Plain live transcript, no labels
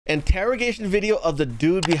Interrogation video of the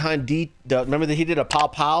dude behind remember that he did a pow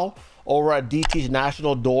pow over at DT's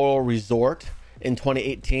National Doral Resort in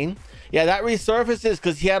 2018. Yeah, that resurfaces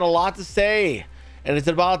because he had a lot to say, and it's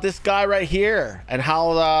about this guy right here and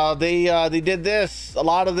how they did this, a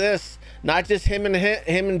lot of this, not just him and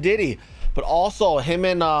Dlddy, but also him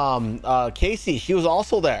and Casey. She was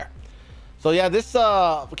also there. So yeah, this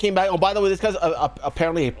came back. Oh, by the way, this guy's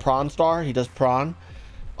apparently a prawn star. He does prawn.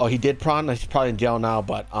 Oh, he did prawn. He's probably in jail now,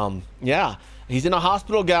 but yeah, he's in a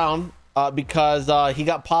hospital gown because he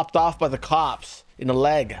got popped off by the cops in the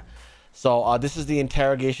leg. So this is the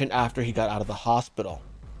interrogation after he got out of the hospital.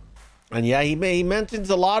 And yeah, he mentions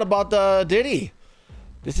a lot about Dlddy.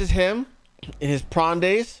 This is him in his prawn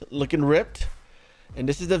days, looking ripped. And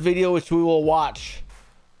this is the video which we will watch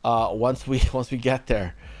once we get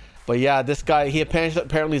there. But yeah, this guy, he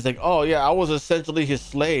apparently is like, oh yeah, I was essentially his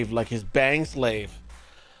slave, like his bang slave.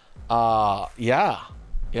 Yeah.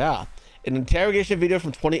 An interrogation video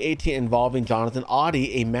from 2018 involving Jonathan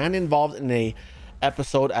Dlddy, a man involved in a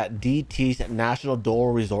episode at DT's National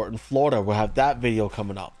Doral Resort in Florida. We'll have that video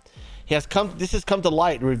coming up. This has come to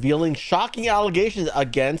light, revealing shocking allegations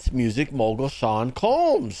against music mogul Sean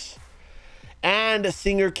Combs and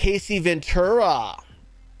singer Casey Ventura.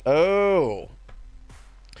 Oh.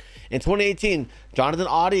 In 2018, Jonathan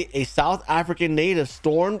Dlddy, a South African native,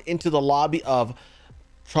 stormed into the lobby of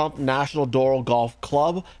Trurnp National Doral Golf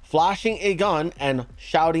Club, flashing a gun and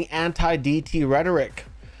shouting anti-DT rhetoric.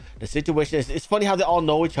 The situation is, it's funny how they all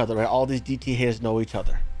know each other, right? All these DT haters know each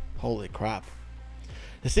other. Holy crap.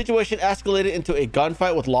 The situation escalated into a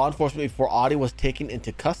gunfight with law enforcement before Dlddy was taken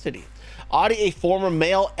into custody. Dlddy, a former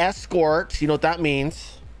male escort, you know what that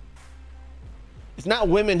means? It's not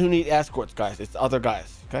women who need escorts, guys. It's other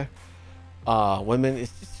guys, okay? Women,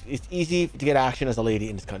 it's easy to get action as a lady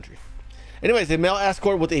in this country. Anyways, a male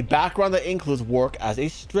escort with a background that includes work as a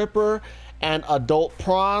stripper and adult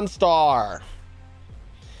prawn star.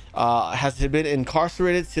 Has been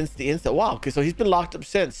incarcerated since the incident. Wow, okay, so he's been locked up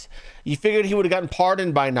since. You figured he would have gotten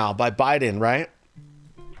pardoned by now, by Biden, right?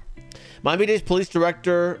 Miami-Dade's police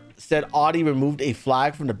director said Dlddy removed a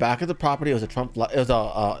flag from the back of the property. It was a Trump flag, it was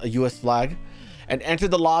a U.S. flag, and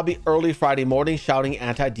entered the lobby early Friday morning shouting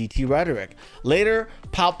anti-DT rhetoric. Later,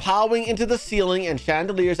 pow-powing into the ceiling and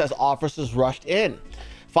chandeliers as officers rushed in.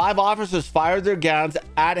 5 officers fired their guns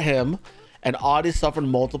at him, and Dlddy suffered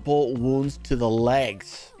multiple wounds to the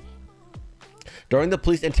legs. During the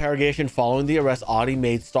police interrogation following the arrest, Dlddy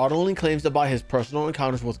made startling claims about his personal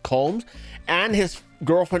encounters with Combs and his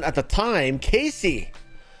girlfriend at the time, Casey.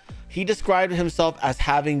 He described himself as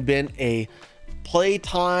having been a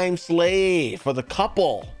playtime slave for the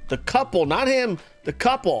couple, not him, the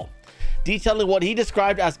couple, detailing what he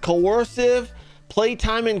described as coercive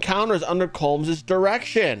playtime encounters under Combs'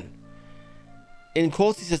 direction. In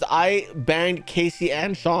quotes, he says, I banged Casey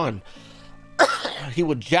and Sean. He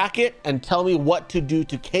would jacket and tell me what to do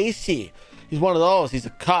to Casey. He's one of those. He's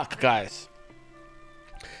a cuck, guys.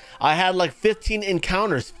 I had like 15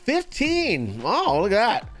 encounters. 15! Oh, look at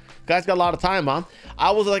that. Guys got a lot of time, huh?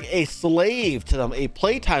 I was like a slave to them, a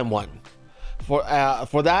playtime one. For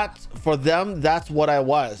them, that's what I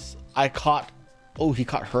was. I caught, oh, he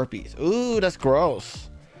caught herpes. Ooh, that's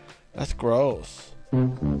gross. That's gross.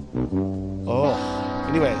 Oh,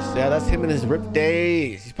 anyways, yeah, that's him in his ripped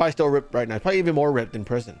days. He's probably still ripped right now. He's probably even more ripped in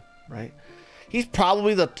prison, right? He's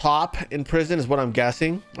probably the top in prison is what I'm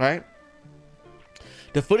guessing, right?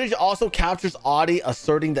 The footage also captures Dlddy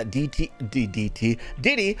asserting that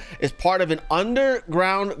Dlddy is part of an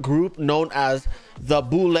underground group known as the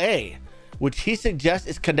Boule, which he suggests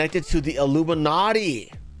is connected to the Illuminati.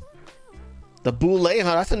 The Boule,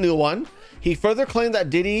 huh? That's a new one. He further claimed that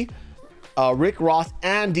Dlddy, Rick Ross,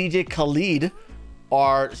 and DJ Khaled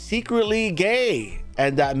are secretly gay,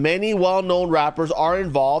 and that many well-known rappers are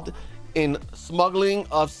involved in smuggling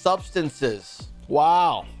of substances.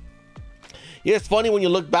 Wow. Yeah, it's funny when you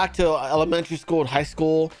look back to elementary school and high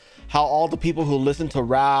school, how all the people who listened to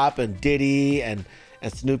rap and Diddy and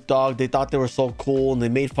Snoop Dogg, they thought they were so cool, and they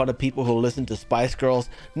made fun of people who listened to Spice Girls.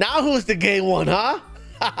 Now who's the gay one, huh?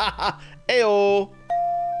 Ayo.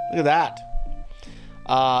 Look at that.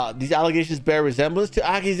 These allegations bear resemblance to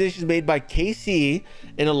accusations made by Casey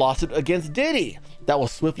in a lawsuit against Diddy that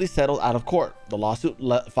was swiftly settled out of court. The lawsuit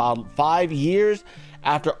filed 5 years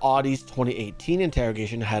after Dlddy's 2018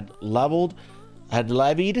 interrogation had levied,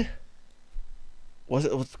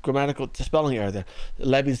 what's grammatical spelling error there?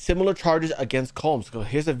 Levied similar charges against Combs. So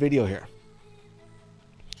here's a video here.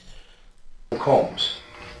 Combs.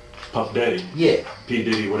 Puff Daddy. Yeah. P.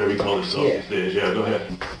 Diddy, whatever you call yourself these days. Yeah, go ahead.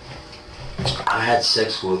 I had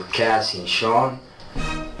sex with Cassie and Sean.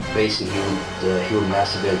 Basically, he would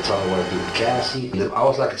masturbate and tell me what to do with Cassie. I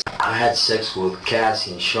was like, I had sex with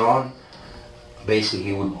Cassie and Sean. Basically,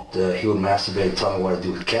 he would masturbate and tell me what to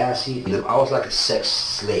do with Cassie. I was like a sex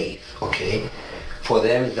slave, okay? For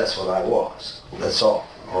them, that's what I was. That's all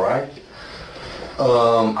right?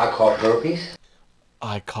 I caught herpes.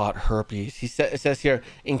 I caught herpes. It says here,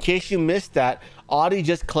 in case you missed that, Audie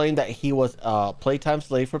just claimed that he was a playtime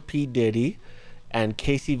slave for P. Diddy and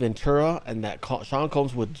Casey Ventura, and that Sean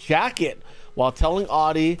Combs would jack it while telling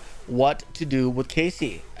Audie what to do with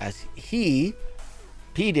Casey, as he,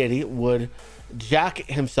 P. Diddy, would jack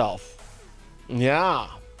it himself. Yeah.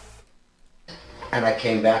 And I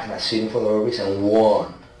came back and I sued him for the herpes and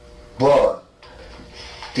won. But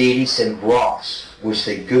Diddy and Ross, which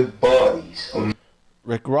they good buddies.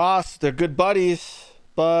 Rick Ross, they're good buddies.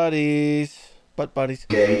 Buddies.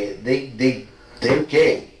 Okay, they're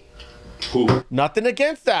gay. Who? Nothing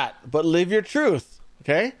against that, but live your truth,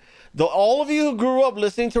 okay? Though all of you who grew up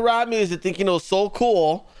listening to rap music thinking it was so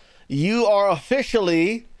cool, you are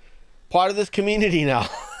officially part of this community now.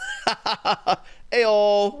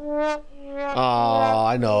 Ayo. Oh,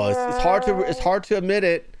 I know. It's hard to admit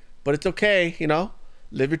it, but it's okay, you know?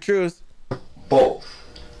 Live your truth. Both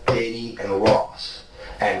Diddy and Ross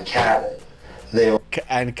and Khaled,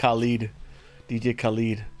 And Khalid. DJ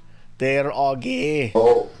Khalid. They're all gay.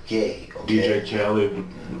 all gay. Okay? DJ Khaled,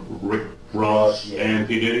 Rick Ross, Yeah. and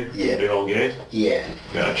P. Diddy? Yeah. They all gay? Yeah.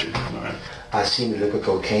 Got you. All right. I seen the liquid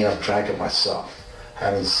cocaine. I've drank it myself.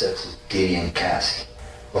 Having sex with Diddy and Cassie.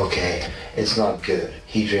 Okay, it's not good.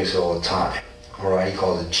 He drinks it all the time. All right, he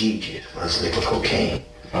calls it G-Jit, but it's liquid cocaine.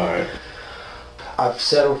 All right. I've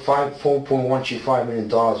settled $4.125 million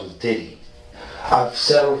with Diddy. I've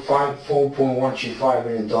settled $4.125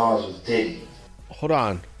 million with Diddy. Hold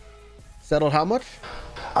on. Settled how much?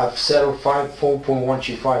 I've settled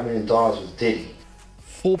 $4.125 million with Diddy.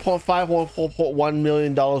 $4.1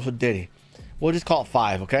 million with Diddy. We'll just call it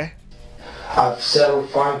 5, okay? I've settled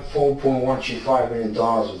 $4.125 million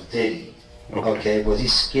with Diddy. Okay, but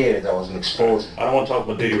he's scared that I was gonna expose him. I don't want to talk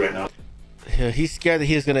about Diddy right now. He's scared that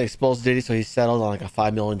he's going to expose Diddy, so he settled on like a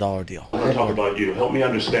 $5 million deal. I want to talk about you. Help me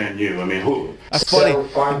understand you. I mean, who? That's funny.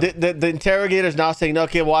 So, The interrogator's now saying,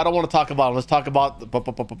 okay, well, I don't want to talk about him. Let's talk about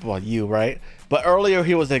you, right? But earlier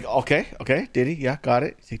he was like, okay, Diddy, yeah, got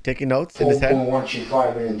it. Is he taking notes in his head?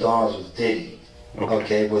 $4.125 million with Diddy.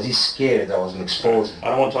 Okay, but he's scared that I was gonna expose him. I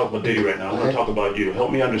don't want to talk about Diddy right now. I want to talk about you.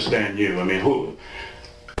 Help me understand you. I mean, who?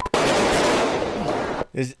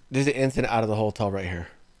 There's an incident out of the hotel right here.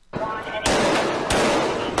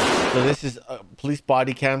 So this is a police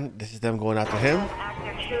body cam. This is them going after him.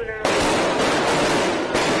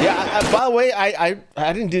 Yeah, by the way, I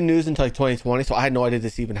didn't do news until like 2020, so I had no idea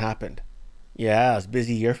this even happened. Yeah, it's a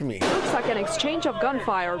busy year for me. Looks like an exchange of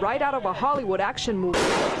gunfire right out of a Hollywood action movie.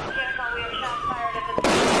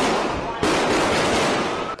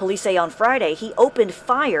 Police say on Friday he opened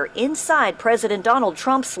fire inside President Donald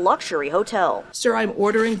Trump's luxury hotel. Sir, I'm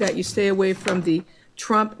ordering that you stay away from the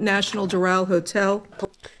Trump National Doral Hotel.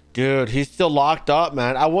 Dude, he's still locked up,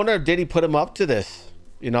 man. I wonder if Diddy put him up to this,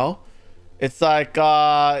 you know? It's like,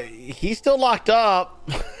 he's still locked up,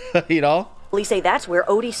 you know? Police say that's where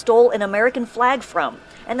Odie stole an American flag from.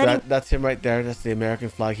 And then That's him right there. That's the American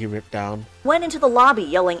flag he ripped down. he went into the lobby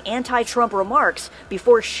yelling anti-Trump remarks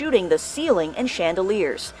before shooting the ceiling and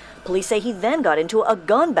chandeliers. Police say he then got into a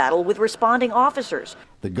gun battle with responding officers.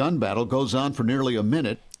 The gun battle goes on for nearly a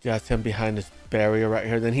minute. Yeah, it's him behind this barrier right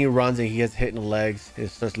here. Then he runs and he gets hit in the legs. He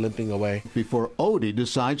starts limping away. Before Odie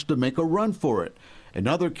decides to make a run for it.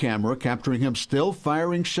 Another camera capturing him still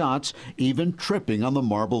firing shots, even tripping on the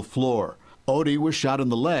marble floor. Odie was shot in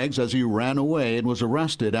the legs as he ran away and was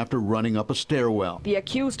arrested after running up a stairwell. The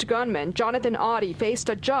accused gunman, Jonathan Audie, faced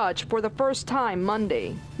a judge for the first time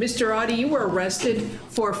Monday. Mr. Audie, you were arrested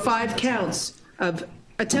for 5 counts of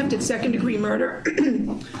attempted second-degree murder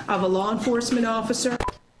of a law enforcement officer.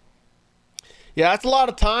 Yeah, that's a lot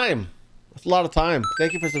of time. That's a lot of time.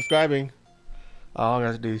 Thank you for subscribing. Oh, I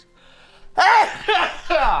got to do these.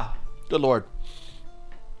 Good Lord.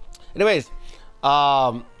 Anyways,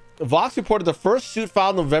 Vox reported the first suit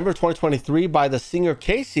filed in November 2023 by the singer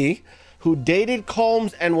Casey, who dated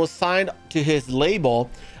Combs and was signed to his label,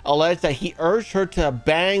 alleged that he urged her to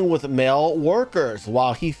bang with male workers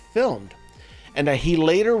while he filmed, and that he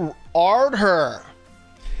later r'd her.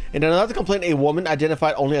 In another complaint, a woman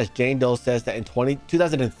identified only as Jane Doe says that in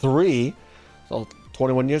 2003, so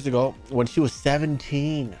 21 years ago, when she was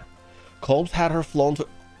 17, Combs had her flown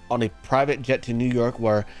on a private jet to New York,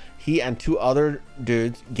 where he and 2 other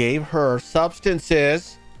dudes gave her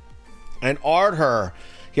substances and r'd her.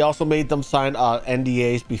 He also made them sign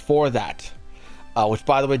NDAs before that. which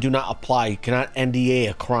by the way do not apply. You cannot NDA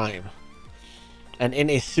a crime. And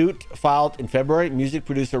in a suit filed in February, music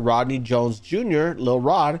producer Rodney Jones Jr., Lil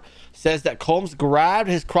Rod, says that Combs grabbed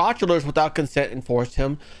his crotulars without consent and forced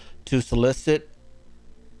him to solicit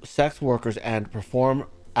sex workers and perform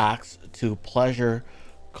acts to pleasure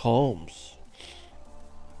Combs.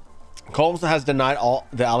 Combs has denied all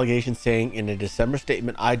the allegations, saying in a December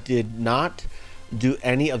statement, "I did not do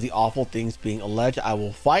any of the awful things being alleged. I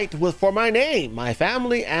will fight for my name, my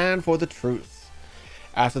family, and for the truth."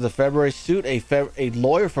 After the February suit, a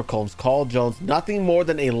lawyer for Combs called Jones nothing more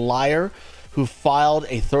than a liar who filed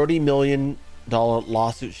a $30 million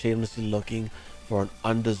lawsuit shamelessly looking for an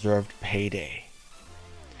undeserved payday.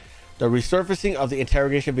 The resurfacing of the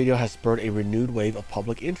interrogation video has spurred a renewed wave of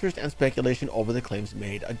public interest and speculation over the claims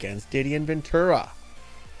made against Diddy and Ventura.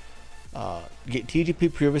 TGP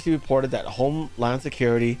previously reported that Homeland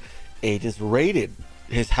Security agents raided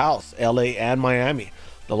his house, LA and Miami.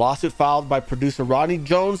 The lawsuit filed by producer Rodney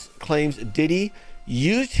Jones claims Diddy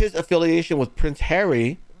used his affiliation with Prince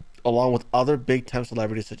Harry, along with other big-time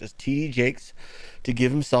celebrities such as T.D. Jakes, to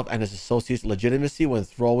give himself and his associates legitimacy when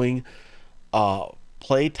throwing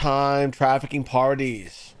playtime trafficking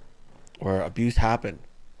parties where abuse happened.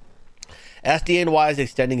 SDNY is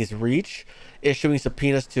extending its reach, issuing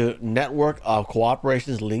subpoenas to network of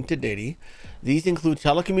cooperations linked to Diddy. These include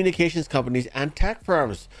telecommunications companies and tech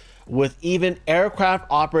firms, with even aircraft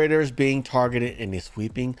operators being targeted in a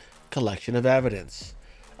sweeping collection of evidence.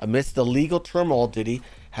 Amidst the legal turmoil, Diddy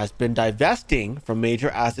has been divesting from major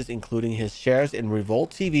assets, including his shares in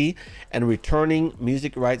Revolt TV and returning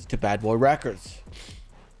music rights to Bad Boy Records.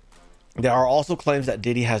 There are also claims that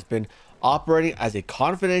Diddy has been operating as a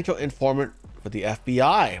confidential informant for the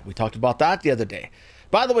FBI. We talked about that the other day.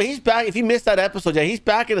 By the way, he's back. If you missed that episode, yeah, he's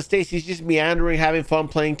back in the States. He's just meandering, having fun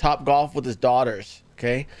playing top golf with his daughters.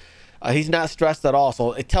 Okay. He's not stressed at all.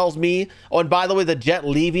 So it tells me, oh, and by the way, the jet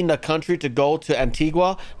leaving the country to go to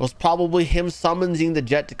Antigua was probably him summoning the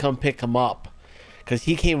jet to come pick him up. Because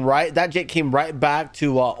that jet came right back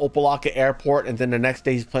to Opelika Airport, and then the next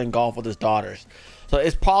day he's playing golf with his daughters. So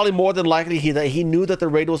it's probably more than likely that he knew that the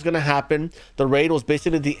raid was going to happen. The raid was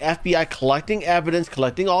basically the FBI collecting evidence,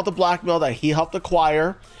 collecting all the blackmail that he helped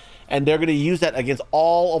acquire, and they're going to use that against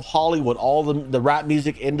all of Hollywood, all the rap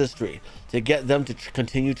music industry, to get them to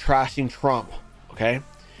continue trashing Trump. Okay,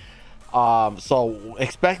 so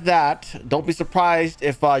expect that. Don't be surprised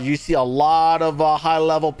if you see a lot of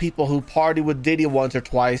high-level people who party with Diddy once or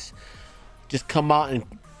twice just come out and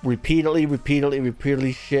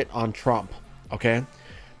repeatedly shit on Trump. Okay,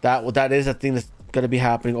 that is a thing that's going to be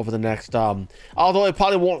happening over the next although it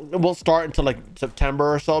probably won't start until like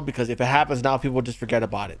September or so, because if it happens now, people will just forget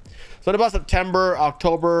about it. So in about September,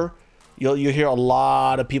 October, you'll hear a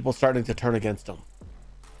lot of people starting to turn against him.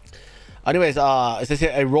 Anyways, it says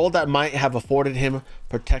here, a role that might have afforded him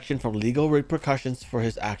protection from legal repercussions for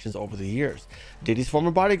his actions over the years. Diddy's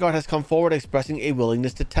former bodyguard has come forward expressing a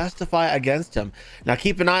willingness to testify against him. Now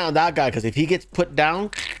keep an eye on that guy, because if he gets put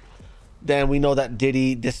down, then we know that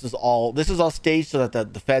Diddy, this is all staged so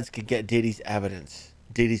that the feds could get Diddy's evidence,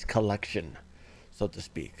 Diddy's collection, so to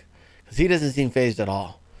speak. Because he doesn't seem fazed at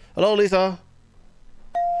all. Hello, Lisa.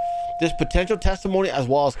 This potential testimony, as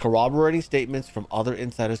well as corroborating statements from other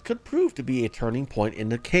insiders, could prove to be a turning point in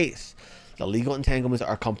the case. The legal entanglements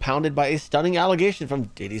are compounded by a stunning allegation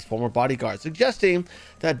from Diddy's former bodyguard, suggesting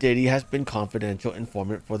that Diddy has been confidential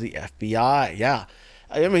informant for the FBI. Yeah.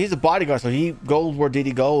 I mean, he's a bodyguard, so he goes where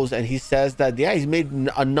Diddy goes, and he says that, yeah, he's made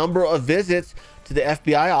a number of visits to the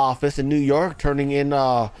FBI office in New York, turning in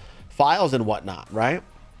files and whatnot, right?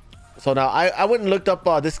 So now I went and looked up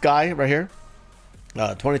this guy right here,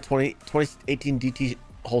 2018 DT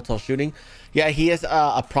hotel shooting. Yeah, he is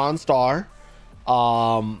a prawn star.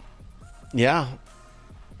 Yeah.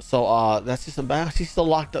 So that's just some bad. He's still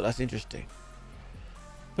locked up. That's interesting.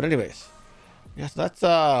 But anyways. Yes, that's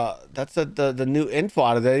the new info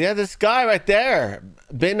out of there. Yeah, this guy right there,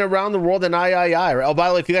 been around the world in III. Right? Oh, by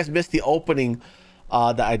the way, if you guys missed the opening,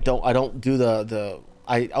 that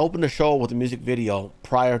I opened the show with a music video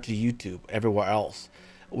prior to YouTube. Everywhere else,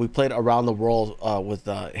 we played Around the World with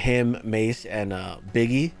him, Mace, and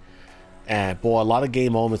Biggie, and boy, a lot of gay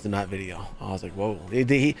moments in that video. I was like, whoa.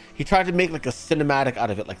 He tried to make like a cinematic out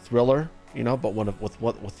of it, like Thriller, you know, but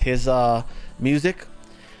with his music.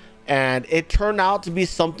 And it turned out to be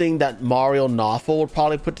something that Mario Knopfler would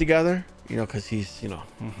probably put together, you know, because he's, you know,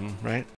 right?